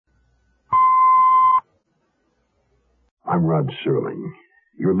I'm Rod Serling.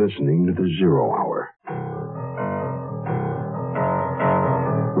 You're listening to the Zero Hour.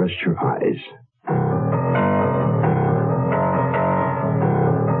 Rest your eyes.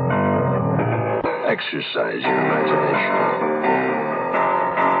 Exercise your imagination.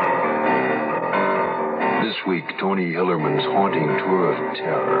 This week, Tony Hillerman's haunting tour of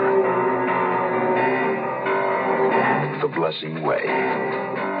terror. The Blessing Way.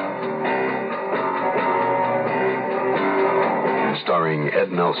 Starring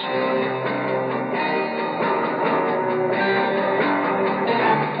Ed Nelson.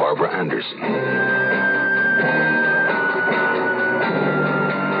 Barbara Anderson.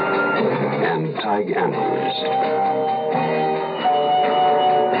 And Tig Andrews.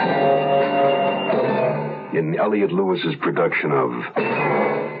 In Elliot Lewis's production of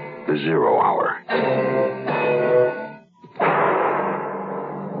The Zero Hour.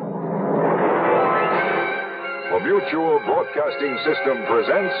 The Mutual Broadcasting System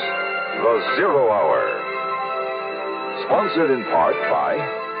presents The Zero Hour. Sponsored in part by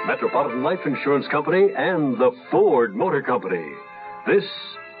Metropolitan Life Insurance Company and the Ford Motor Company. This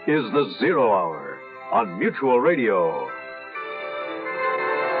is The Zero Hour on Mutual Radio.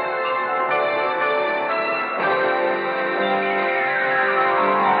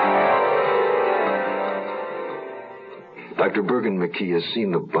 Dr. Bergen McKee has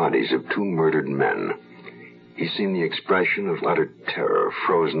seen the bodies of two murdered men. He's seen the expression of utter terror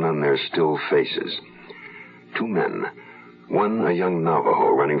frozen on their still faces. Two men, one a young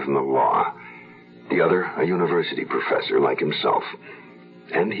Navajo running from the law, the other a university professor like himself.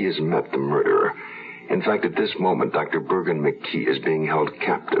 And he has met the murderer. In fact, at this moment, Dr. Bergen McKee is being held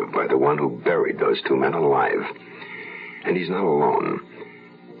captive by the one who buried those two men alive. And he's not alone.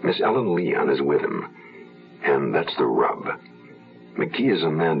 Miss Ellen Leon is with him. And that's the rub. McKee is a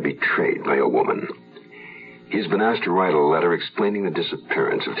man betrayed by a woman. He's been asked to write a letter explaining the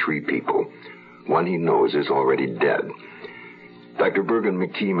disappearance of three people. One he knows is already dead. Dr. Bergen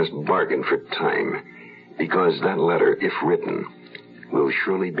McKee must bargain for time, because that letter, if written, will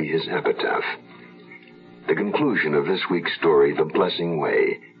surely be his epitaph. The conclusion of this week's story, The Blessing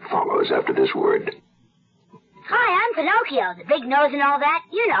Way, follows after this word. Hi, I'm Pinocchio, the big nose and all that,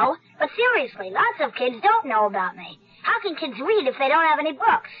 you know. But seriously, lots of kids don't know about me. How can kids read if they don't have any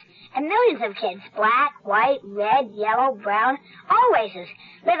books? And millions of kids, black, white, red, yellow, brown, all races,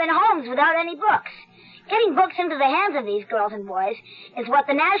 live in homes without any books. Getting books into the hands of these girls and boys is what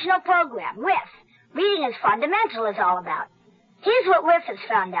the national program, WIF, Reading is Fundamental, is all about. Here's what WIF has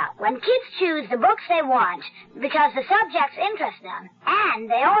found out. When kids choose the books they want because the subjects interest them, and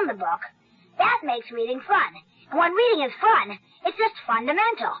they own the book, that makes reading fun. And when reading is fun, it's just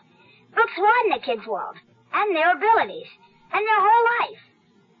fundamental. Books widen a kid's world, and their abilities, and their whole life.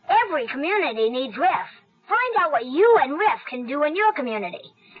 Every community needs WIF. Find out what you and WIF can do in your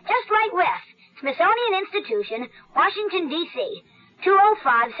community. Just write WIF, Smithsonian Institution, Washington, D.C.,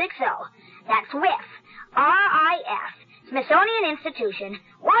 20560. That's WIF, R-I-F, Smithsonian Institution,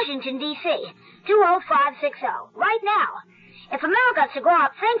 Washington, D.C., 20560. Right now. If America's to grow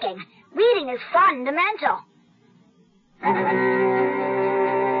up thinking, reading is fundamental.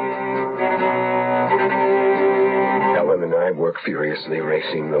 Ellen and I worked furiously,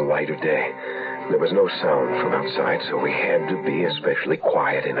 racing the light of day. There was no sound from outside, so we had to be especially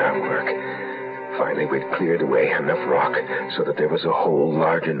quiet in our work. Finally, we'd cleared away enough rock so that there was a hole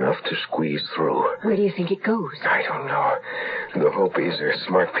large enough to squeeze through. Where do you think it goes? I don't know. The Hopis are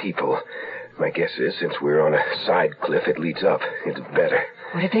smart people. My guess is, since we're on a side cliff, it leads up. It's better.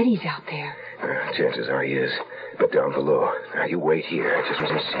 What if Eddie's out there? Chances are he is. But down below. Now, you wait here. I just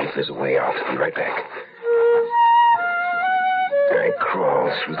want to see if there's a way out. I'll be right back. I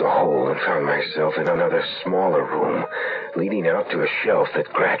crawled through the hole and found myself in another smaller room, leading out to a shelf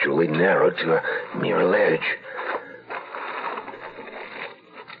that gradually narrowed to a mere ledge.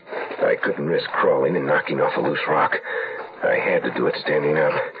 I couldn't risk crawling and knocking off a loose rock. I had to do it standing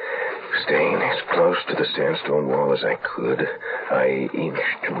up. Staying as close to the sandstone wall as I could, I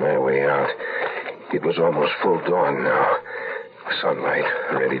inched my way out. It was almost full dawn now. Sunlight,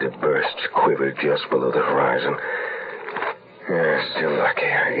 ready to burst, quivered just below the horizon. Still lucky,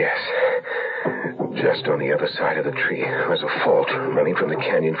 I guess. Just on the other side of the tree was a fault running from the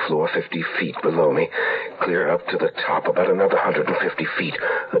canyon floor 50 feet below me, clear up to the top about another 150 feet.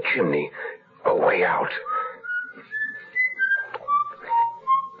 A chimney, a way out.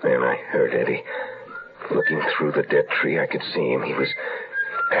 Then I heard Eddie. Looking through the dead tree, I could see him. He was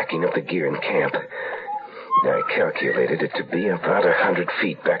packing up the gear in camp. I calculated it to be about 100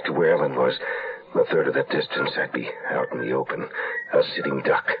 feet back to where Ellen was. A third of that distance, I'd be out in the open, a sitting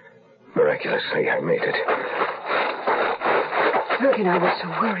duck. Miraculously, I made it. Look, and I was so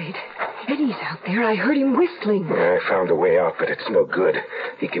worried. Eddie's out there. I heard him whistling. I found a way out, but it's no good.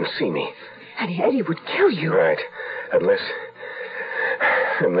 He can see me. And Eddie would kill you. Right. Unless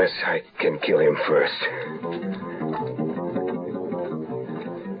I can kill him first.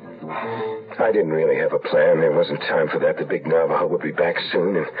 I didn't really have a plan. There wasn't time for that. The big Navajo would be back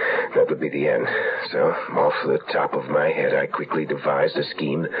soon, and that would be the end. So, off the top of my head, I quickly devised a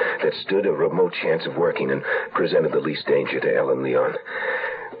scheme that stood a remote chance of working and presented the least danger to Ellen Leon.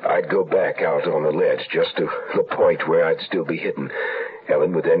 I'd go back out on the ledge just to the point where I'd still be hidden.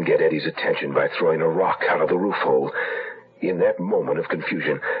 Ellen would then get Eddie's attention by throwing a rock out of the roof hole. In that moment of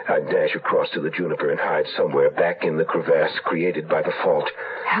confusion, I'd dash across to the juniper and hide somewhere back in the crevasse created by the fault.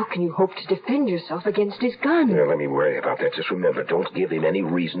 How can you hope to defend yourself against his gun? Now, let me worry about that. Just remember, don't give him any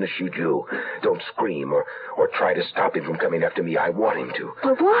reason to shoot you. Don't scream or try to stop him from coming after me. I want him to.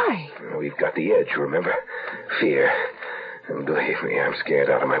 But why? We've got the edge, remember? Fear. And believe me, I'm scared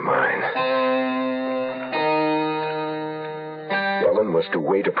out of my mind. Ellen was to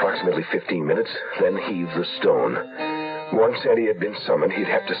wait approximately 15 minutes, then heave the stone. Once Eddie had been summoned, he'd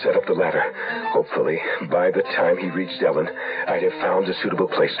have to set up the ladder. Hopefully, by the time he reached Ellen, I'd have found a suitable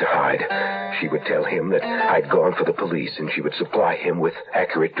place to hide. She would tell him that I'd gone for the police, and she would supply him with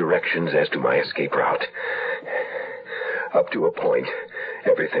accurate directions as to my escape route. Up to a point,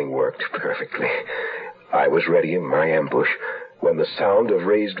 everything worked perfectly. I was ready in my ambush when the sound of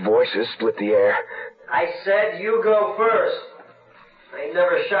raised voices split the air. I said you go first. I ain't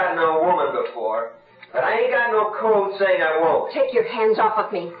never shot no woman before. But I ain't got no code saying I won't. Take your hands off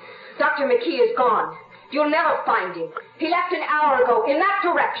of me. Dr. McKee is gone. You'll never find him. He left an hour ago in that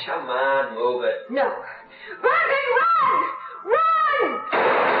direction. Come on, move it. No. Bergen, run! Run!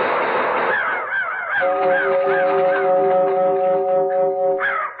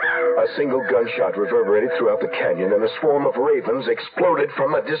 A single gunshot reverberated throughout the canyon, and a swarm of ravens exploded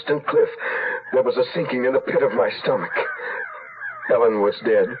from a distant cliff. There was a sinking in the pit of my stomach. Ellen was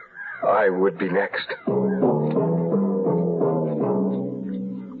dead. I would be next.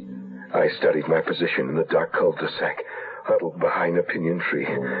 I studied my position in the dark cul-de-sac, huddled behind a pinyon tree,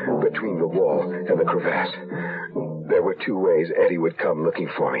 between the wall and the crevasse. There were two ways Eddie would come looking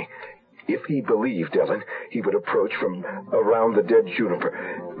for me. If he believed Ellen, he would approach from around the dead juniper,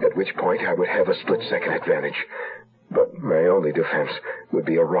 at which point I would have a split-second advantage. But my only defense would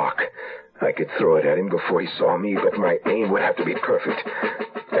be a rock. I could throw it at him before he saw me, but my aim would have to be perfect.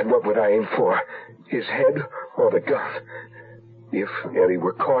 And what would I aim for? His head or the gun? If Eddie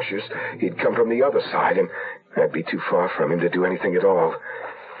were cautious, he'd come from the other side, and I'd be too far from him to do anything at all.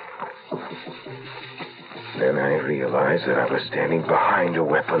 Then I realized that I was standing behind a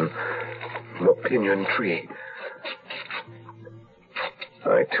weapon, the pinyon tree.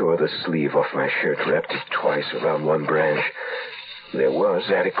 I tore the sleeve off my shirt, wrapped it twice around one branch. There was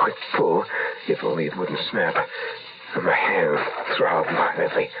adequate pull, if only it wouldn't snap. My hand throbbed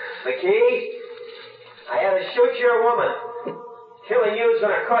violently. McKee, I had to shoot your woman. Killing you is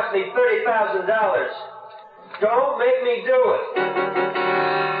going to cost me $30,000. Don't make me do it.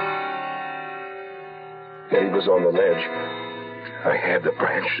 Eddie was on the ledge. I had the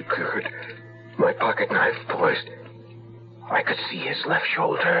branch secured, my pocket knife poised. I could see his left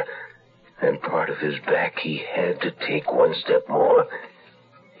shoulder and part of his back. He had to take one step more.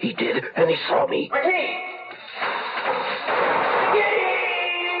 He did, and he saw me. McKee!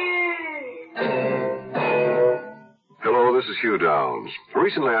 Hello, this is Hugh Downs.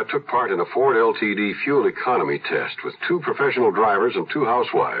 Recently, I took part in a Ford LTD fuel economy test with 2 professional drivers and 2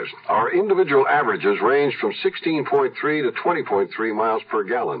 housewives. Our individual averages ranged from 16.3 to 20.3 miles per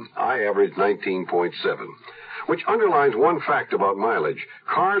gallon. I averaged 19.7. Which underlines one fact about mileage.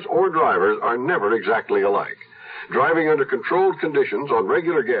 Cars or drivers are never exactly alike. Driving under controlled conditions on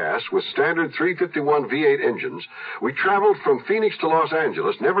regular gas with standard 351 V8 engines, we traveled from Phoenix to Los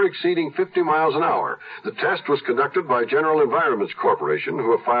Angeles, never exceeding 50 miles an hour. The test was conducted by General Environments Corporation,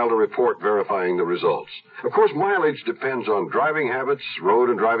 who have filed a report verifying the results. Of course, mileage depends on driving habits, road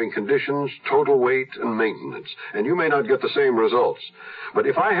and driving conditions, total weight, and maintenance, and you may not get the same results. But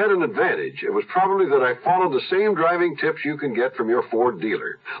if I had an advantage, it was probably that I followed the same driving tips you can get from your Ford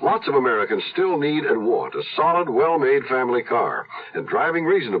dealer. Lots of Americans still need and want a solid, well-made family car, and driving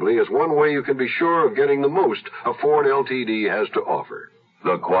reasonably is one way you can be sure of getting the most a Ford LTD has to offer.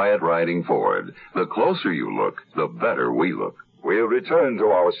 The quiet riding Ford. The closer you look, the better we look. We'll return to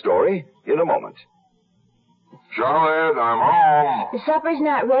our story in a moment. Charlotte, I'm home. The supper's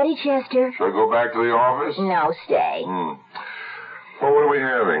not ready, Chester. Should I go back to the office? No, stay. Well, what are we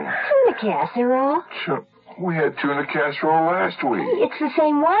having? Tuna casserole. We had tuna casserole last week. It's the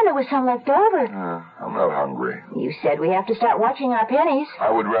same one. There was some left over. I'm not hungry. You said we have to start watching our pennies.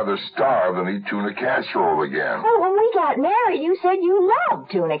 I would rather starve than eat tuna casserole again. Oh, when we got married, you said you loved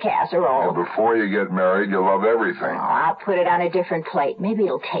tuna casserole. And before you get married, you love everything. Oh, I'll put it on a different plate. Maybe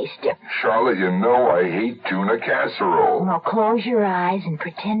it'll taste different. Charlotte, you know I hate tuna casserole. Well, close your eyes and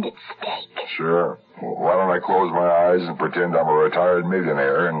pretend it's steak. Sure. Why don't I close my eyes and pretend I'm a retired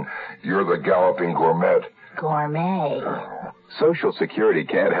millionaire and you're the galloping gourmet? Gourmet. Social Security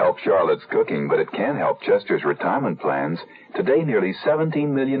can't help Charlotte's cooking, but it can help Chester's retirement plans. Today, nearly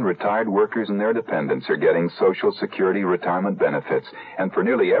 17 million retired workers and their dependents are getting Social Security retirement benefits. And for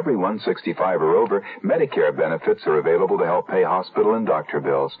nearly everyone 65 or over, Medicare benefits are available to help pay hospital and doctor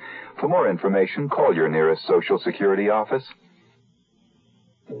bills. For more information, call your nearest Social Security office.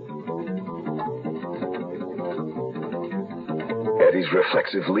 Eddie's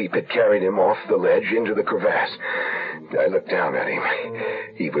reflexive leap had carried him off the ledge into the crevasse. I looked down at him.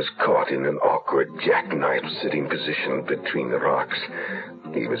 He was caught in an awkward jackknife sitting position between the rocks.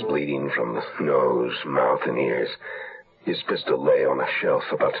 He was bleeding from the nose, mouth, and ears. His pistol lay on a shelf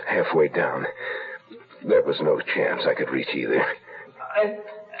about halfway down. There was no chance I could reach either. I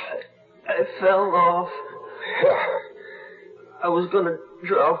fell off. I was going to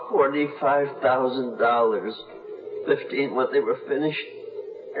draw $45,000. 15 when they were finished,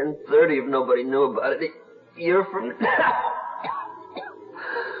 and 30 if nobody knew about it. A year from now.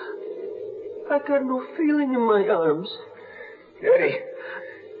 I got no feeling in my arms.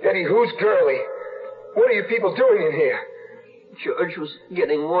 Eddie, who's Gurley? What are you people doing in here? George was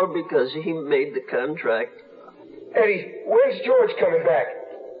getting more because he made the contract. Eddie, when's George coming back?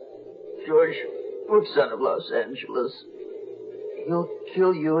 George works out of Los Angeles. He'll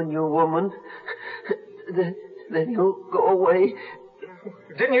kill you and your woman. Then he'll go away.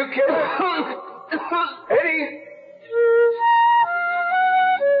 Didn't you kill him? Eddie!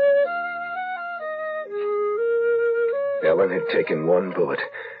 Ellen had taken one bullet.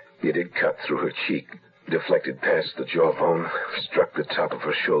 It had cut through her cheek, deflected past the jawbone, struck the top of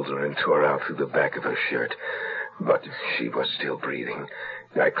her shoulder, and tore out through the back of her shirt. But she was still breathing.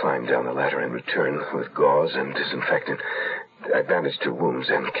 I climbed down the ladder and returned with gauze and disinfectant. I bandaged her wounds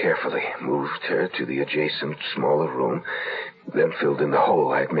and carefully moved her to the adjacent smaller room, then filled in the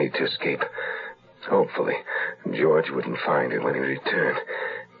hole I had made to escape. Hopefully, George wouldn't find her when he returned.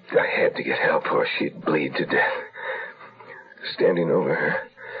 I had to get help or she'd bleed to death. Standing over her,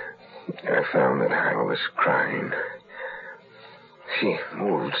 I found that I was crying. She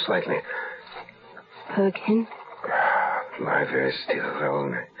moved slightly. Perkin? Lie very still,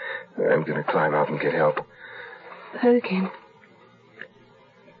 Ellen. I'm going to climb out and get help. Perkin.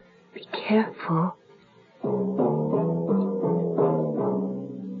 Be careful.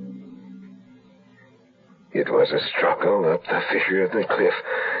 It was a struggle up the fissure of the cliff.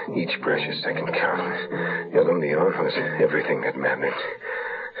 Each precious second counted. Ellen Leon was everything that mattered.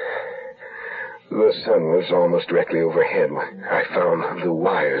 The sun was almost directly overhead when I found the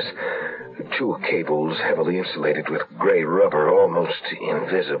wires. 2 cables heavily insulated with gray rubber, almost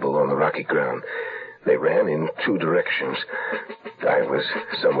invisible on the rocky ground. They ran in 2 directions. I was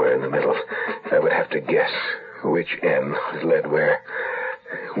somewhere in the middle. I would have to guess which end led where.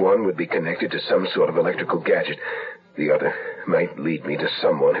 One would be connected to some sort of electrical gadget. The other might lead me to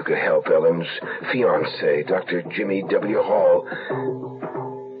someone who could help Ellen's fiancé, Dr. Jimmy W. Hall.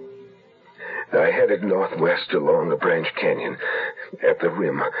 I headed northwest along a branch canyon. At the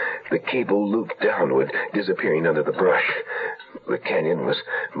rim, the cable looped downward, disappearing under the brush. The canyon was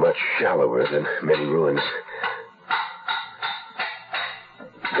much shallower than many ruins.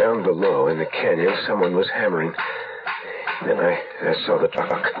 Down below in the canyon, someone was hammering. Then I saw the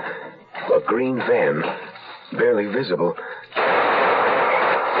truck. A green van, barely visible.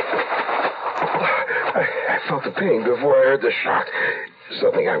 I felt the pain before I heard the shot.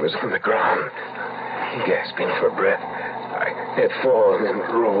 Suddenly I was on the ground, gasping for breath. I had fallen and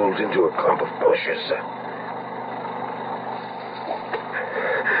rolled into a clump of bushes.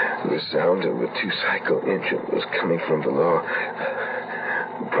 The sound of a 2-cycle engine was coming from below.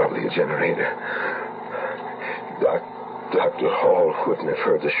 Probably a generator. Dr. Hall wouldn't have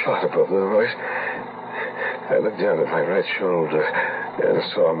heard the shot above the noise. I looked down at my right shoulder and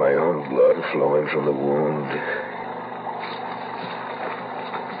saw my own blood flowing from the wound.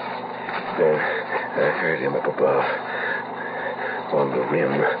 Then I heard him up above, on the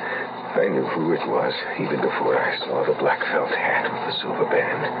rim. I knew who it was, even before I saw the black felt hat with the silver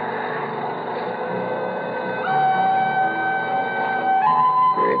band.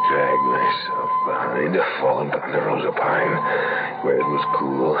 I dragged myself behind a fallen ponderosa pine, where it was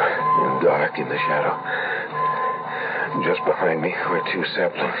cool and dark in the shadow. Just behind me were two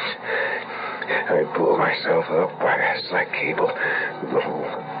saplings. I pulled myself up by a slack cable. The whole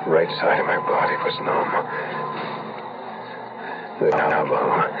right side of my body was numb. The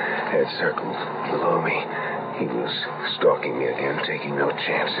Navajo had circled below me. He was stalking me again, taking no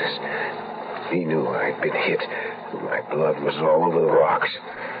chances. He knew I'd been hit. My blood was all over the rocks.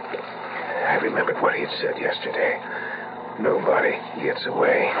 I remembered what he had said yesterday. Nobody gets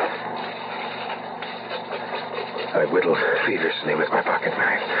away. I whittled feverishly with my pocket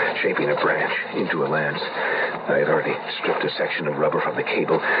knife, shaping a branch into a lance. I had already stripped a section of rubber from the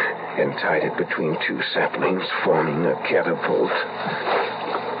cable and tied it between two saplings, forming a catapult.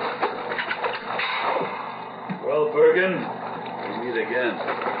 Well, Bergen, we meet again.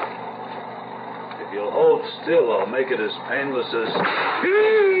 If you'll hold still, I'll make it as painless as...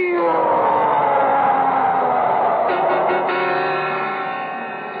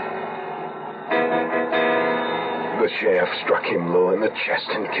 The shaft struck him low in the chest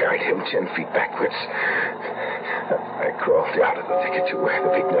and carried him 10 feet backwards. I crawled out of the thicket to where the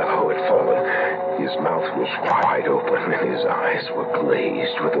big Navajo had fallen. His mouth was wide open and his eyes were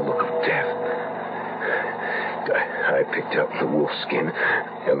glazed with the look of death. I picked up the wolf skin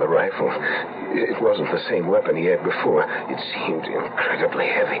and the rifle. It wasn't the same weapon he had before. It seemed incredibly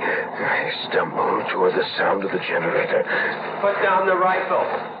heavy. I stumbled toward the sound of the generator. Put down the rifle.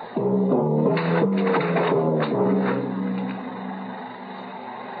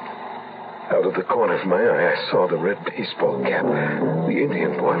 Out of the corner of my eye, I saw the red baseball cap. The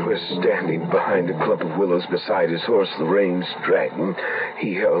Indian boy was standing behind a clump of willows beside his horse, the reins dragging.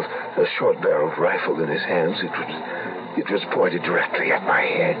 He held a short-barreled rifle in his hands. It was pointed directly at my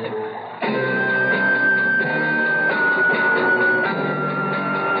head.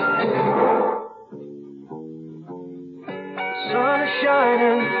 The sun is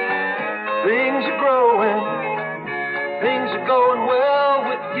shining. Things are growing. Things are going well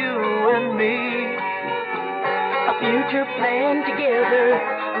with you and me. A future planned together,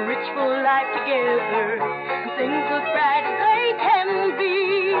 a rich full life together. Things look bright as they can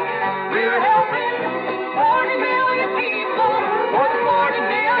be. We're helping 40 million people, more than 40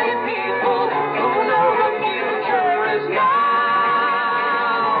 million people who know the future is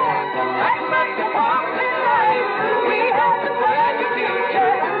now. Like Metropolitan Life, we have to plan the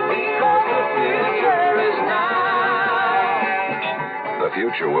future because the future is now. The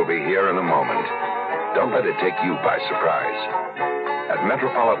future will be here in a moment. Don't let it take you by surprise. At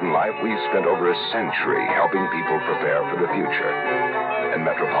Metropolitan Life, we've spent over a century helping people prepare for the future. And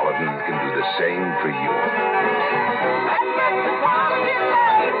Metropolitan can do the same for you. At Metropolitan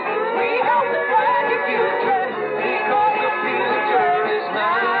Life, we help to plan the future because the future is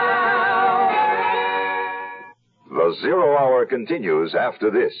now. The Zero Hour continues after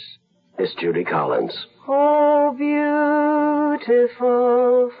this. Miss Judy Collins. Oh, beautiful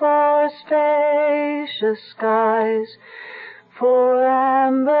for spacious skies, for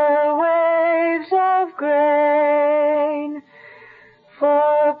amber waves of grain,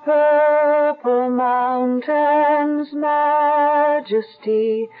 for purple mountains'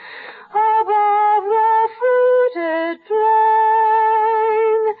 majesty above the fruited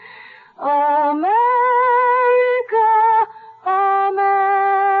plain. America,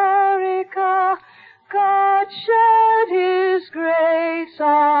 America, God shed his grace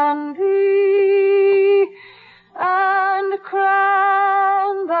on thee, and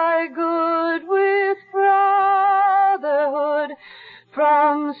crown thy good with brotherhood,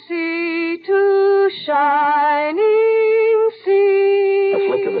 from sea to shining sea. A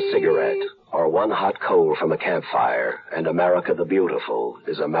flick of a cigarette, or one hot coal from a campfire, and America the Beautiful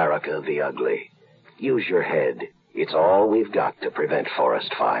is America the Ugly. Use your head. It's all we've got to prevent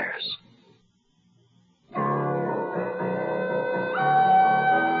forest fires.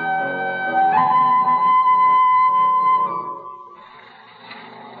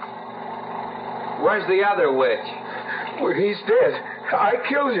 Where's the other witch? Well, he's dead. I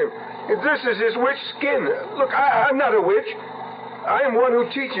killed him. This is his witch skin. Look, I'm not a witch. I am one who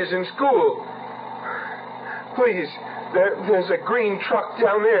teaches in school. Please, there's a green truck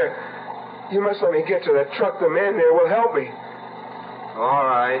down there. You must let me get to that truck. The man there will help me. All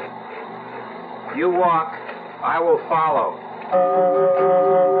right. You walk. I will follow.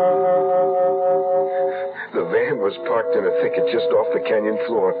 The van was parked in a thicket just off the canyon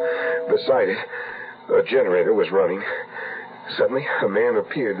floor. Beside it, a generator was running. Suddenly, a man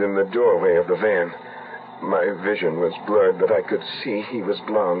appeared in the doorway of the van. My vision was blurred, but I could see he was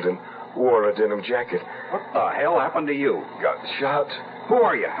blond and wore a denim jacket. What the hell happened to you? Got shot. Who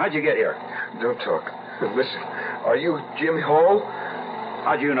are you? How'd you get here? Don't talk. Listen, are you Jim Hall?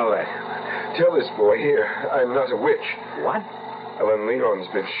 How'd you know that? Tell this boy here I'm not a witch. What? Ellen Leon's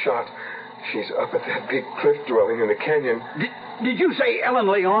been shot. She's up at that big cliff dwelling in the canyon. Did you say Ellen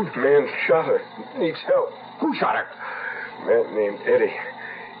Leon? Man shot her. Needs help. Who shot her? Man named Eddie.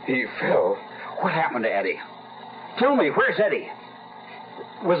 He fell. What happened to Eddie? Tell me, where's Eddie?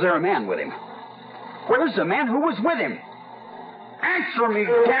 Was there a man with him? Where's the man who was with him? Answer me,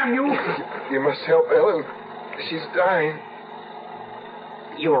 damn you! You must help Ellen. She's dying.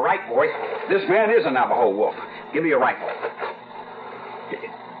 You were right, boy. This man is a Navajo wolf. Give me your rifle.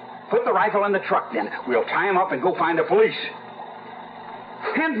 Put the rifle in the truck, then. We'll tie him up and go find the police.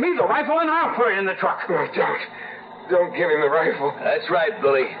 Hand me the rifle and I'll put it in the truck. Oh, don't give him the rifle. That's right,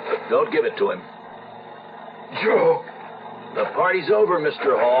 Billy. Don't give it to him. Joe. The party's over,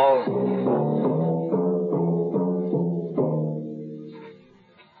 Mr. Hall.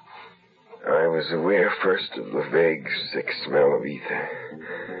 I was aware first of the vague, sick smell of ether.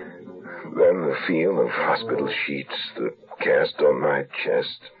 Then the feel of hospital sheets, the cast on my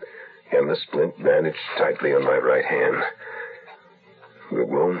chest, and the splint bandaged tightly on my right hand. The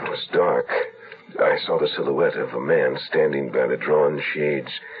room was dark. I saw the silhouette of a man standing by the drawn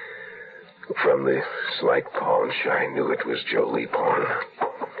shades. From the slight paunch, I knew it was Joe Lepon.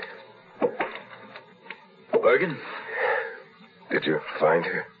 Bergen? Did you find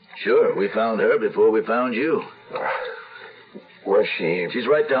her? Sure, we found her before we found you. Was she? She's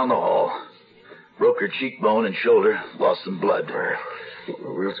right down the hall. Broke her cheekbone and shoulder, lost some blood.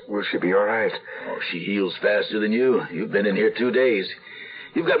 Will she be all right? Oh, she heals faster than you. You've been in here 2 days.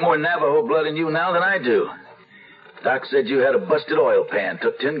 You've got more Navajo blood in you now than I do. Doc said you had a busted oil pan,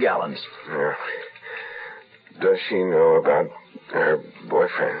 took 10 gallons. Yeah. Does she know about her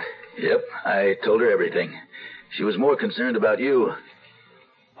boyfriend? Yep, I told her everything. She was more concerned about you.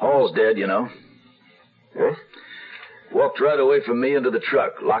 Hall's dead, you know. Yeah? Walked right away from me into the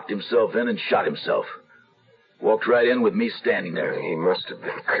truck, locked himself in and shot himself. Walked right in with me standing there. He must have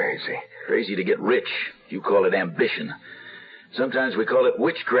been crazy. Crazy to get rich. You call it ambition. Sometimes we call it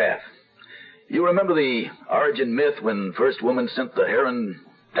witchcraft. You remember the origin myth when first woman sent the heron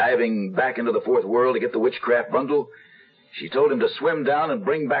diving back into the fourth world to get the witchcraft bundle? She told him to swim down and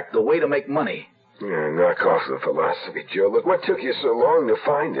bring back the way to make money. Yeah, knock off the philosophy, Joe. Look, what took you so long to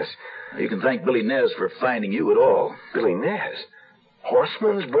find us? You can thank Billy Nez for finding you at all. Billy Nez?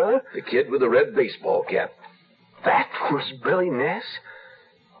 Horseman's brother? The kid with the red baseball cap. That was Billy Nez?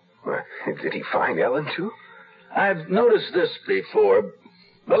 Well, did he find Ellen, too? I've noticed this before.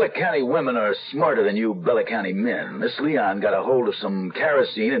 Bella County women are smarter than you Bella County men. Miss Leon got a hold of some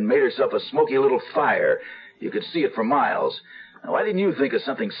kerosene and made herself a smoky little fire. You could see it for miles. Now, why didn't you think of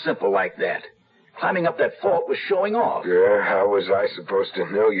something simple like that? Climbing up that fault was showing off. Yeah, how was I supposed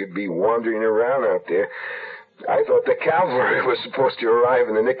to know you'd be wandering around out there? I thought the cavalry was supposed to arrive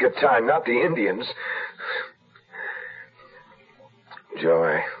in the nick of time, not the Indians. Joe,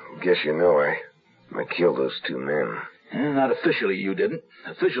 I guess you know I killed those 2 men. Not officially, you didn't.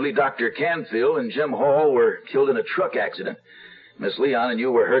 Officially, Dr. Canfield and Jim Hall were killed in a truck accident. Miss Leon and you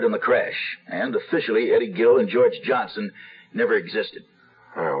were hurt in the crash. And officially, Eddie Gill and George Johnson never existed.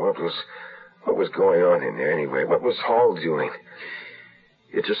 Oh, what was going on in there anyway? What was Hall doing?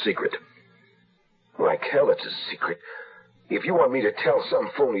 It's a secret. Like hell, it's a secret. If you want me to tell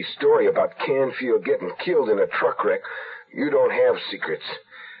some phony story about Canfield getting killed in a truck wreck, you don't have secrets.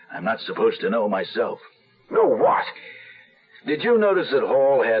 I'm not supposed to know myself. Know what? Did you notice that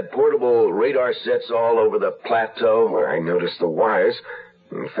Hall had portable radar sets all over the plateau? Well, I noticed the wires.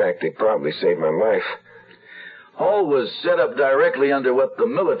 In fact, they probably saved my life. Hall was set up directly under what the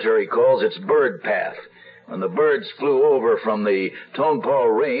military calls its bird path. When the birds flew over from the Tonopah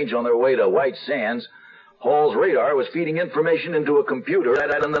Range on their way to White Sands, Hall's radar was feeding information into a computer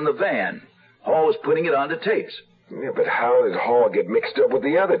rather than the van. Hall was putting it onto tapes. Yeah, but how did Hall get mixed up with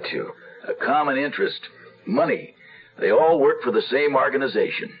the other 2? A common interest. Money. They all work for the same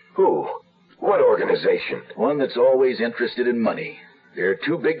organization. Who? What organization? One that's always interested in money. They're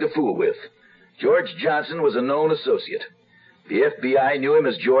too big to fool with. George Johnson was a known associate. The FBI knew him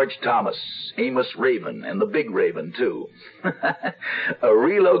as George Thomas, Amos Raven, and the Big Raven, too. A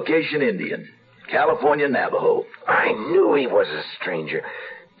relocation Indian. California Navajo. I knew he was a stranger.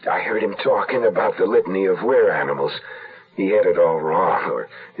 I heard him talking about the litany of were animals. He had it all wrong, or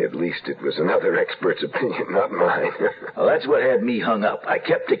at least it was another expert's opinion, not mine. Well, that's what had me hung up. I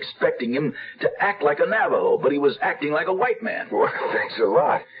kept expecting him to act like a Navajo, but he was acting like a white man. Well, thanks a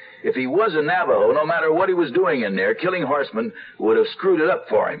lot. If he was a Navajo, no matter what he was doing in there, killing horsemen would have screwed it up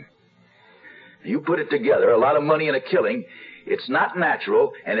for him. You put it together, a lot of money in a killing. It's not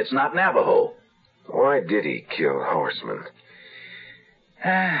natural, and it's not Navajo. Why did he kill horsemen?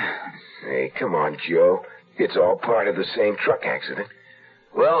 Hey, come on, Joe. It's all part of the same truck accident.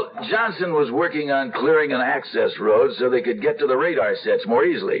 Well, Johnson was working on clearing an access road so they could get to the radar sets more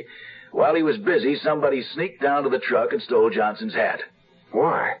easily. While he was busy, somebody sneaked down to the truck and stole Johnson's hat.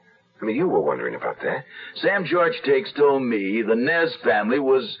 Why? I mean, you were wondering about that. Sam George Takes told me the Nez family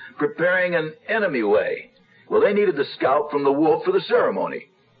was preparing an enemy way. Well, they needed the scalp from the wolf for the ceremony.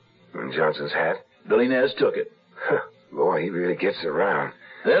 And Johnson's hat? Billy Nez took it. Boy, he really gets around.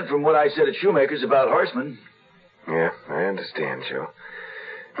 Then, from what I said at Shoemaker's about horsemen. Yeah, I understand, Joe.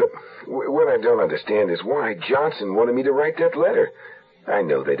 But what I don't understand is why Johnson wanted me to write that letter. I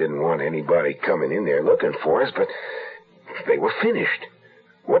know they didn't want anybody coming in there looking for us, but they were finished.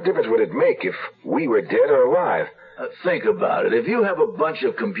 What difference would it make if we were dead or alive? Think about it. If you have a bunch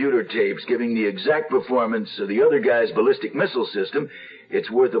of computer tapes giving the exact performance of the other guy's ballistic missile system, it's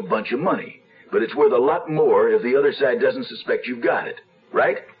worth a bunch of money. But it's worth a lot more if the other side doesn't suspect you've got it.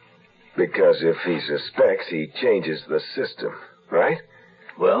 Right? Because if he suspects, he changes the system. Right?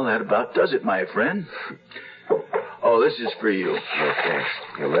 Well, that about does it, my friend. Oh, this is for you. Okay.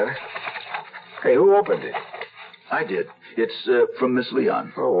 Your letter? Hey, who opened it? I did. It's from Miss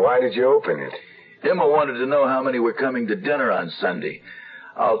Leon. Oh, why did you open it? Emma wanted to know how many were coming to dinner on Sunday.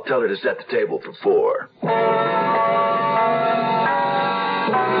 I'll tell her to set the table for 4.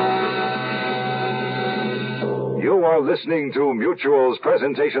 You are listening to Mutual's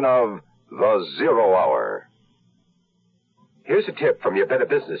presentation of The Zero Hour. Here's a tip from your Better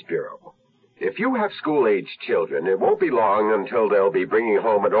Business Bureau. If you have school-aged children, it won't be long until they'll be bringing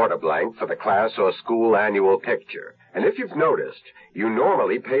home an order blank for the class or school annual picture. And if you've noticed, you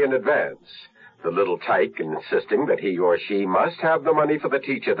normally pay in advance, the little tyke insisting that he or she must have the money for the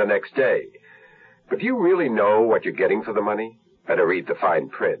teacher the next day. But do you really know what you're getting for the money? Better read the fine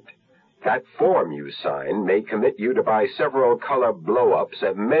print. That form you sign may commit you to buy several color blow-ups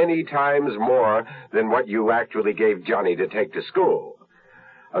at many times more than what you actually gave Johnny to take to school.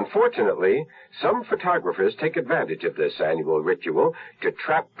 Unfortunately, some photographers take advantage of this annual ritual to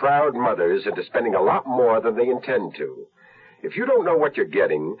trap proud mothers into spending a lot more than they intend to. If you don't know what you're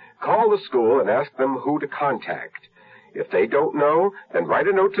getting, call the school and ask them who to contact. If they don't know, then write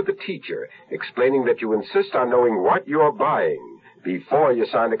a note to the teacher explaining that you insist on knowing what you're buying before you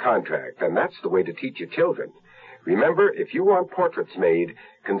sign a contract, and that's the way to teach your children. Remember, if you want portraits made,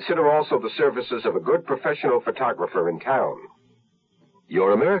 consider also the services of a good professional photographer in town.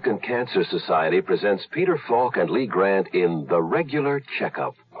 Your American Cancer Society presents Peter Falk and Lee Grant in The Regular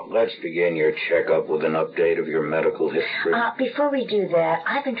Checkup. Let's begin your checkup with an update of your medical history. Before we do that,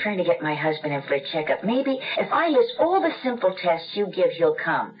 I've been trying to get my husband in for a checkup. Maybe if I list all the simple tests you give, he'll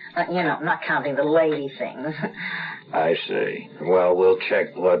come. Not counting the lady things. I see. Well, we'll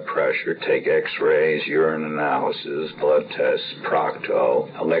check blood pressure, take x-rays, urine analysis, blood tests,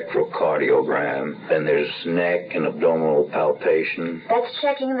 procto, electrocardiogram. Then there's neck and abdominal palpation. That's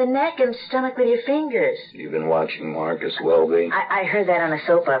checking the neck and stomach with your fingers. You've been watching Marcus Welby? I heard that on a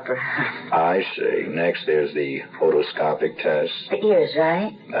soap opera. I see. Next, there's the otoscopic test. The ears,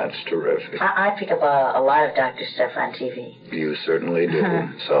 right? That's terrific. I pick up a lot of doctor stuff on TV. You certainly do.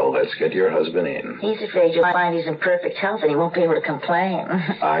 So let's get your husband in. He's afraid you'll find he's in perfect health and he won't be able to complain.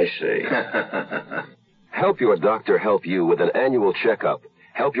 I see. Help your doctor help you with an annual checkup.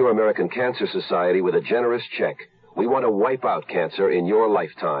 Help your American Cancer Society with a generous check. We want to wipe out cancer in your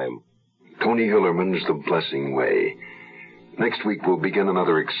lifetime. Tony Hillerman's The Blessing Way. Next week, we'll begin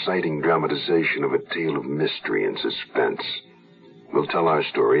another exciting dramatization of a tale of mystery and suspense. We'll tell our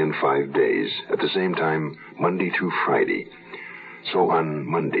story in 5 days, at the same time, Monday through Friday. So on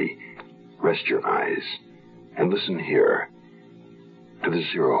Monday, rest your eyes and listen here to The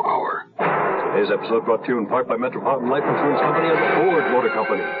Zero Hour. Today's episode brought to you in part by Metropolitan Life Insurance Company and the Ford Motor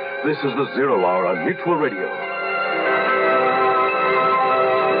Company. This is The Zero Hour on Mutual Radio.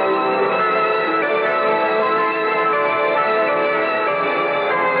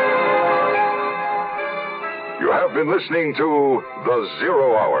 You have been listening to The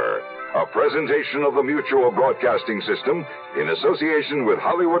Zero Hour, a presentation of the Mutual Broadcasting System in association with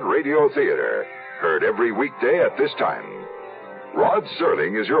Hollywood Radio Theater. Heard every weekday at this time. Rod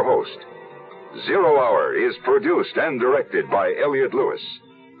Serling is your host. Zero Hour is produced and directed by Elliott Lewis.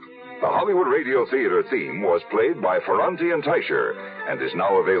 The Hollywood Radio Theater theme was played by Ferranti and Teicher and is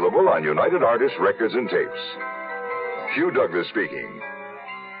now available on United Artists Records and Tapes. Hugh Douglas speaking.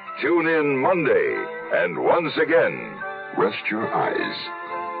 Tune in Monday, and once again, rest your eyes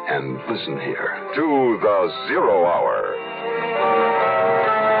and listen here to The Zero Hour.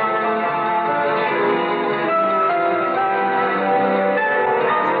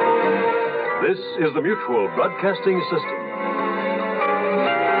 This is the Mutual Broadcasting System.